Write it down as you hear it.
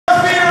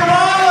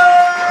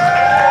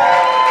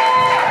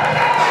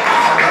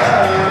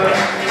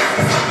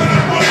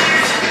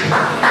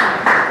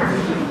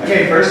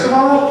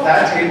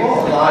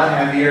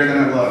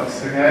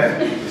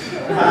good.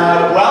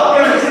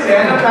 Welcome to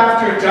Stand Up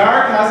After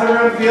Dark. How's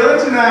everyone feeling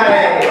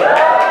tonight?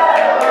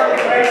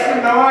 Let's make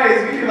some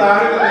noise. We can be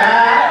louder than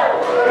that.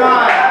 Come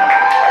on.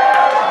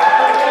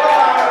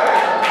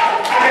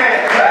 Okay,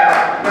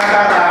 not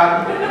that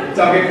loud.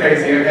 Don't get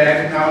crazy,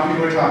 okay? Not when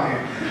people are talking.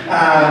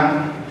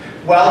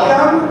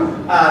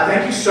 Welcome.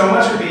 Thank you so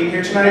much for being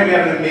here tonight. We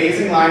have an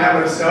amazing lineup.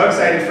 We're so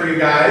excited for you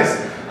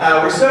guys.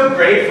 We're so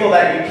grateful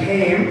that you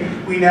came.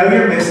 We know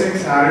you're missing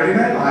Saturday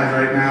Night Live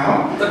right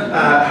now,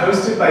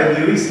 hosted by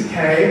Louis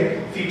C.K.,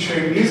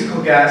 featuring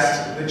musical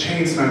guest, the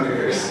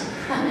Chainsmokers.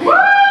 Woo!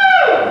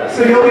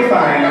 So you'll be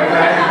fine,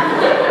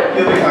 okay?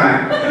 You'll be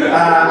fine.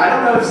 I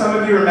don't know if some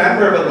of you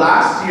remember, but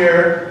last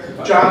year,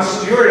 Jon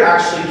Stewart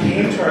actually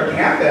came to our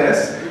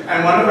campus,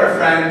 and one of our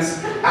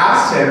friends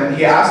asked him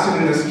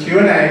in this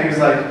Q&A, he was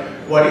like,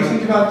 what do you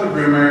think about the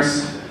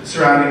rumors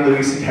surrounding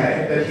Louis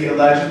C.K., that he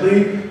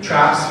allegedly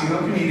traps female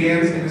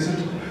comedians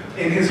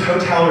in his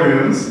hotel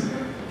rooms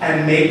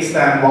and makes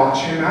them watch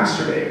him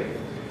masturbate?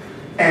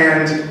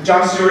 And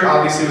Jon Stewart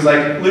obviously was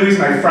like, Louis is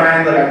my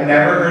friend, like I've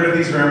never heard of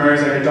these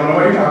rumors, like I don't know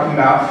what you're talking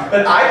about.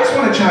 But I just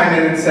want to chime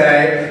in and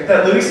say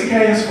that Louis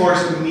C.K. has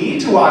forced me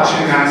to watch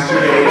him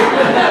masturbate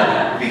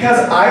because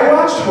I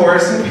watched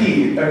Horace and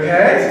Pete,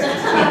 okay?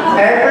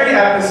 Every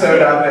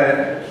episode of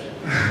it.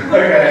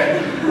 Okay.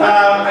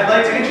 I'd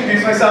like to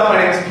introduce myself. My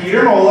name is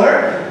Peter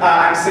Moller.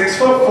 I'm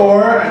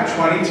 6'4", I'm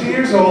 22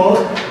 years old,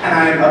 and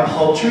I'm a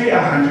paltry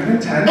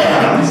 110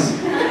 pounds.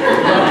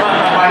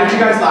 Why did you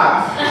guys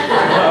laugh?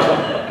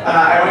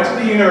 I went to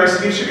the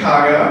University of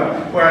Chicago,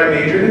 where I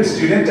majored in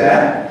student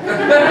debt.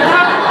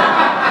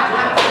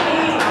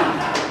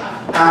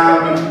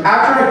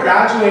 After I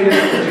graduated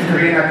with a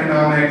degree in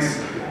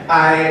economics,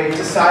 I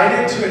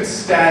decided to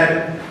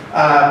instead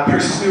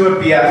pursue a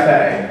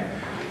BFA.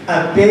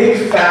 A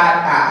big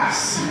fat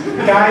ass.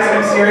 Guys,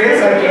 I'm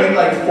serious, I've gained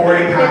like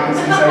 40 pounds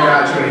since I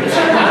graduated.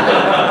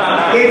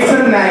 It's a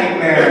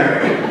nightmare.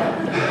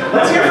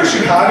 Let's hear for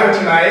Chicago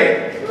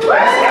tonight.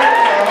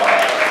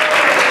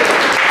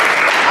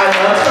 I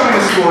love coming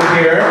to school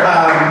here.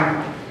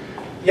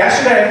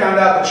 Yesterday I found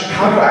out that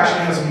Chicago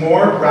actually has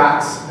more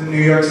rats than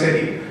New York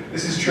City.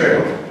 This is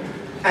true.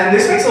 And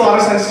this makes a lot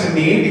of sense to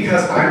me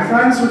because I'm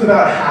friends with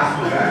about half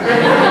of them.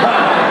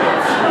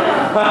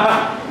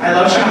 I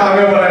love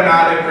Chicago, but I'm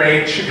not a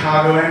great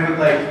Chicagoan.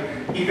 Like,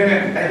 I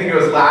think it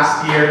was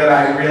last year that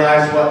I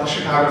realized what the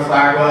Chicago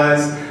flag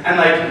was. And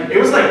like, it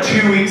was like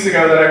 2 weeks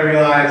ago that I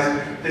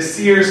realized the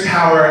Sears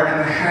Tower and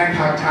the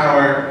Hancock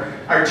Tower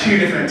are two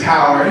different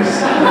towers.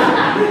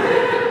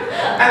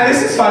 And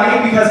this is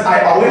funny because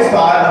I always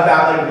thought of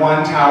that like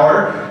one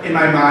tower in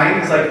my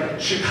mind as like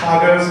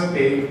Chicago's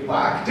big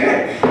black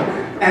dick.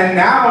 And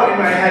now in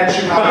my head,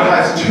 Chicago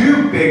has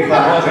two big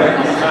black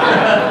dicks.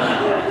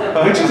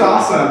 Which is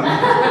awesome.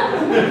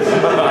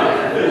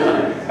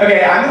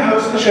 Okay, I'm the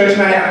host of the show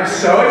tonight. I'm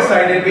so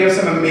excited. We have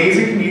some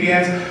amazing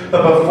comedians.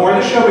 But before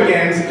the show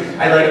begins,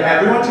 I'd like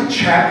everyone to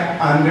check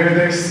under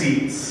their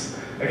seats.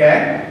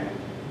 Okay?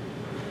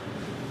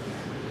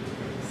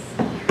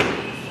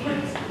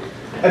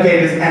 Okay,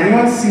 does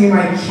anyone see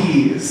my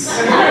keys?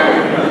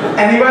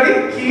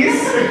 Anybody?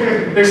 Keys?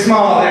 They're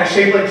small, they're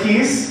shaped like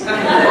keys?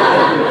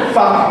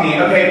 Fuck me.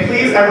 Okay,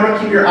 please everyone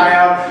keep your eye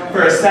out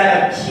for a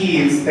set of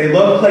keys. They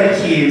look like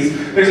keys.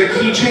 There's a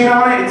keychain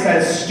on it, it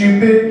says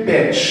stupid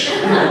bitch.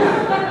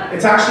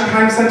 It's actually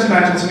kind of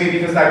sentimental to me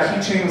because that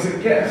keychain was a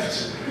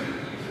gift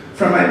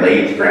from my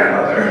late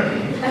grandmother.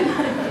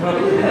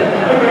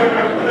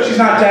 She's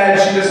not dead,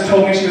 she just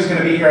told me she was going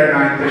to be here at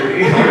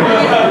 9:30.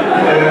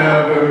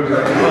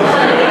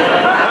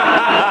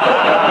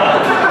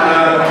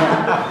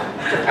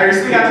 I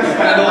recently got to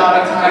spend a lot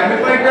of time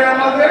with my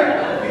grandmother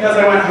because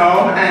I went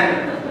home,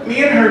 and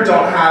me and her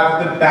don't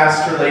have the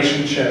best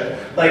relationship.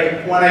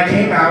 Like, when I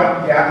came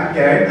out, yeah, I'm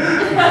gay.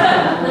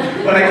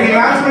 When I came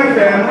out to my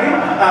family,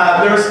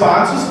 the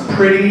response was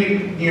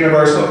pretty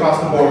universal across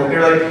the board. They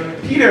were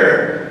like,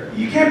 Peter,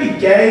 you can't be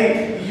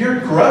gay, you're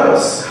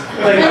gross.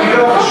 Like, you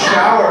don't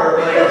shower,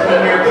 or like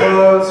clean your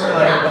clothes, or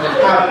like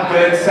have a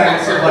good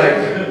sense of like,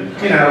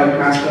 you know,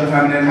 masculine,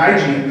 feminine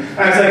hygiene. And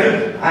I was like,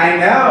 I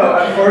know,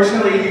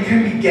 unfortunately you can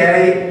be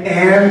gay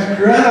and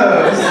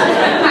gross.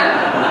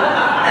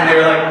 And they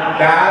were like,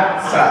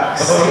 that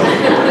sucks.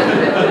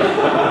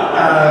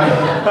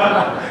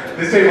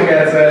 This table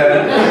gets it.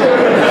 You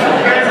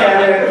guys get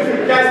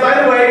it. Guys, by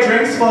the way,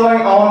 drinks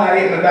flowing all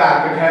night in the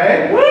back,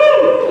 okay?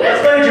 Woo!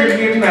 Let's play a drinking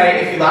game tonight.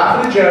 If you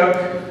laugh at a joke,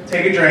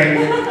 take a drink.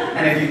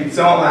 And if you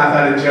don't laugh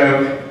at a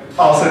joke,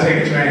 also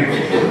take a drink.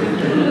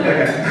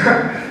 Okay.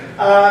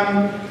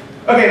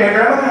 Okay, my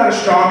grandmother had a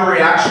stronger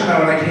reaction though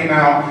when I came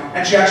out,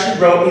 and she actually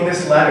wrote me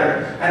this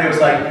letter, and it was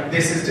like,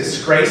 this is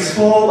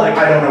disgraceful, like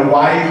I don't know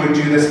why you would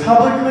do this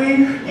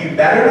publicly, you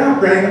better not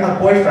bring a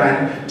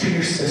boyfriend to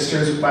your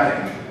sister's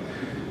wedding.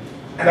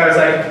 And I was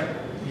like,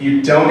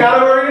 you don't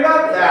gotta worry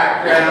about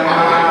that,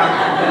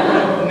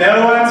 Grandma.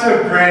 No one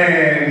to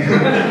bring.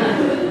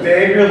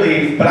 Big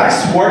relief, but I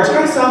swore to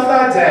myself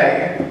that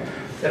day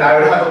that I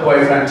would have a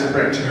boyfriend to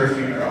bring to her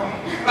funeral.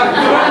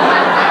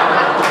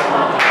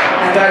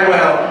 And I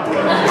will.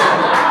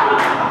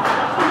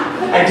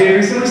 I did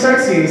recently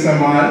start seeing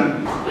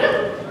someone.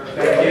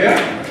 Thank you.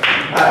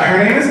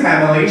 Her name is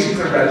Emily. She's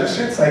a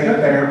registered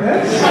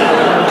psychotherapist.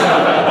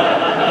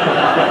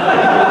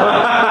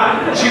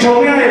 She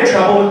told me I had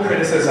trouble with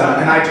criticism,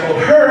 and I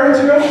told her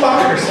to go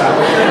fuck herself.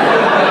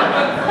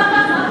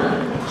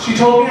 She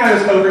told me I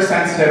was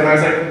oversensitive, and I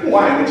was like,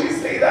 why would you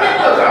say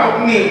that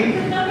about me?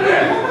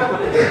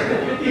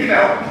 You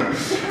know.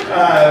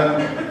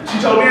 She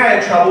told me I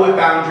had trouble with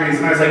boundaries,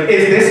 and I was like,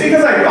 is this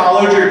because I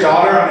followed your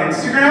daughter on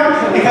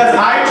Instagram? Because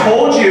I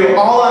told you,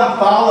 I'll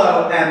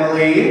unfollow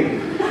Emily.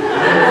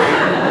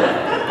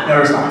 No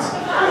response.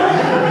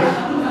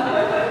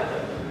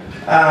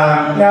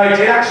 Now, I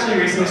did actually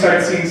recently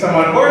start seeing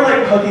someone, or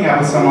like hooking up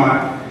with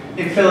someone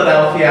in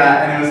Philadelphia,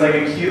 and it was like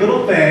a cute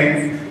little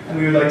thing, and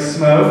we would like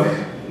smoke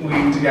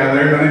weed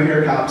together. None of you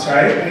are cops,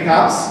 right? Any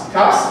cops?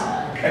 Cops?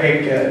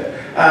 Okay, good.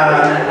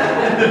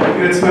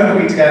 We would smoke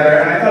weed together,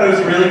 and I thought it was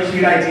a really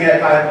cute idea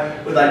if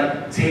I would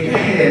like take a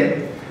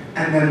hit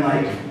and then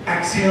like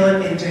exhale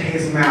it into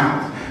his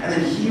mouth, and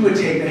then he would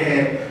take the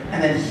hit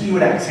and then he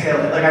would exhale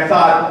it. Like I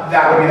thought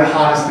that would be the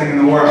hottest thing in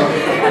the world.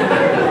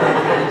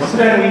 So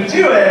then we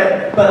do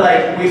it, but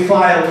like we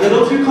fly a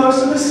little too close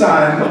to the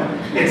sun,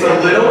 it's a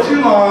little too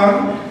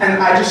long,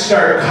 and I just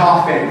start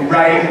coughing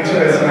right into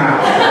his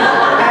mouth.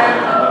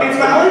 And it's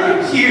not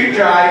like a cute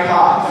dry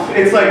cough,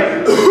 it's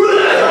like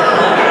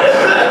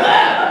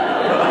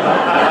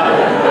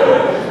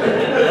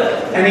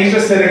and he's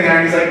just sitting there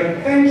and he's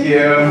like, thank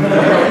you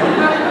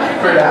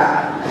for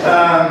that.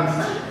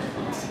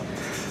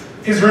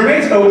 His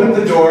roommates opened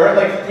the door,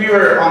 like we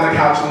were on the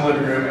couch in the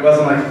living room, it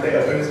wasn't like they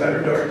opened his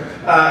bedroom door.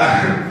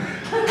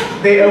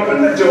 They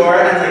opened the door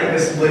and like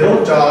this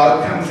little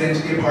dog comes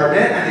into the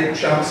apartment and it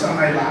jumps on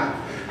my lap.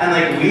 And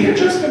like we had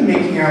just been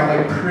making out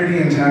like pretty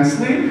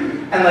intensely,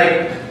 and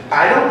like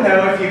I don't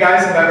know if you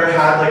guys have ever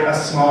had like a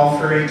small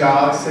furry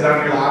dog sit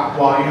on your lap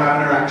while you have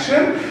an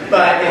erection,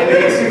 but it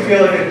makes you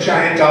feel like a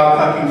giant dog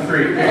fucking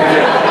freak. So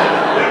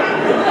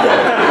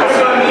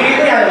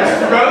immediately I like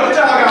throw the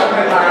dog out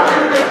my lap.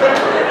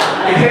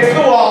 It hits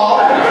the wall.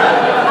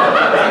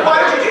 Why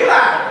did you do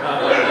that? I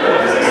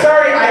was like,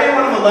 sorry, I didn't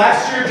want to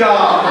molest your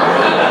dog.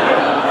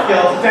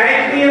 You'll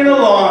thank me in the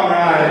long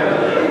run.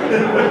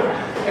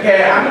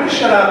 Okay, I'm going to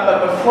shut up, but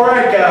before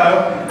I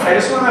go, I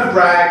just want to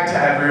brag to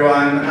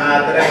everyone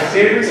that I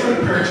did recently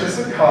purchase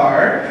a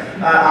car,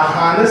 a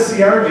Honda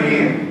CR-V.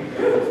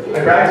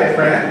 I brag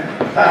different.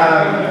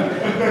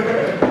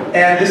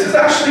 And this is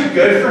actually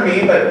good for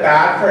me, but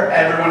bad for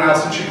everyone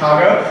else in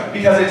Chicago,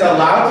 because it's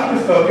allowed me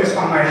to focus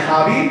on my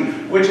hobby,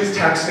 which is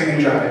texting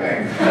and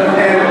driving.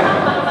 And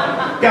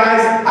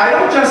guys, I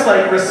don't just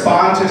like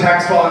respond to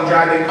text while I'm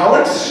driving, I'll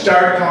like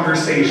start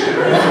conversation.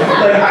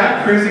 Like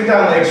I'm cruising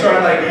down Lakeshore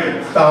and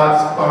like,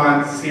 thoughts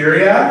on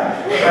Syria?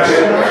 And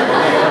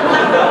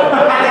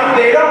if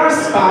they don't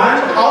respond,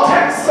 I'll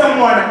text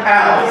someone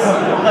else.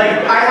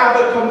 Like I have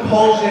a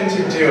compulsion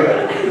to do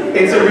it.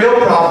 It's a real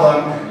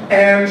problem.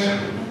 And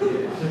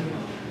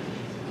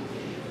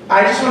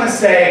I just want to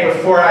say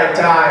before I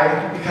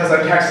die, because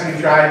I'm texting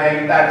and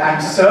driving, that I'm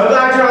so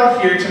glad you're all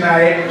here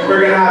tonight. We're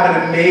going to have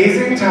an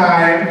amazing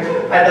time.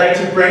 I'd like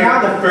to bring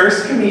out the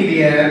first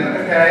comedian,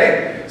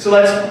 okay? So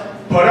let's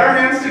put our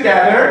hands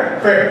together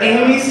for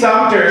Amy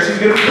Sumter. She's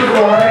going to be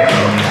performing.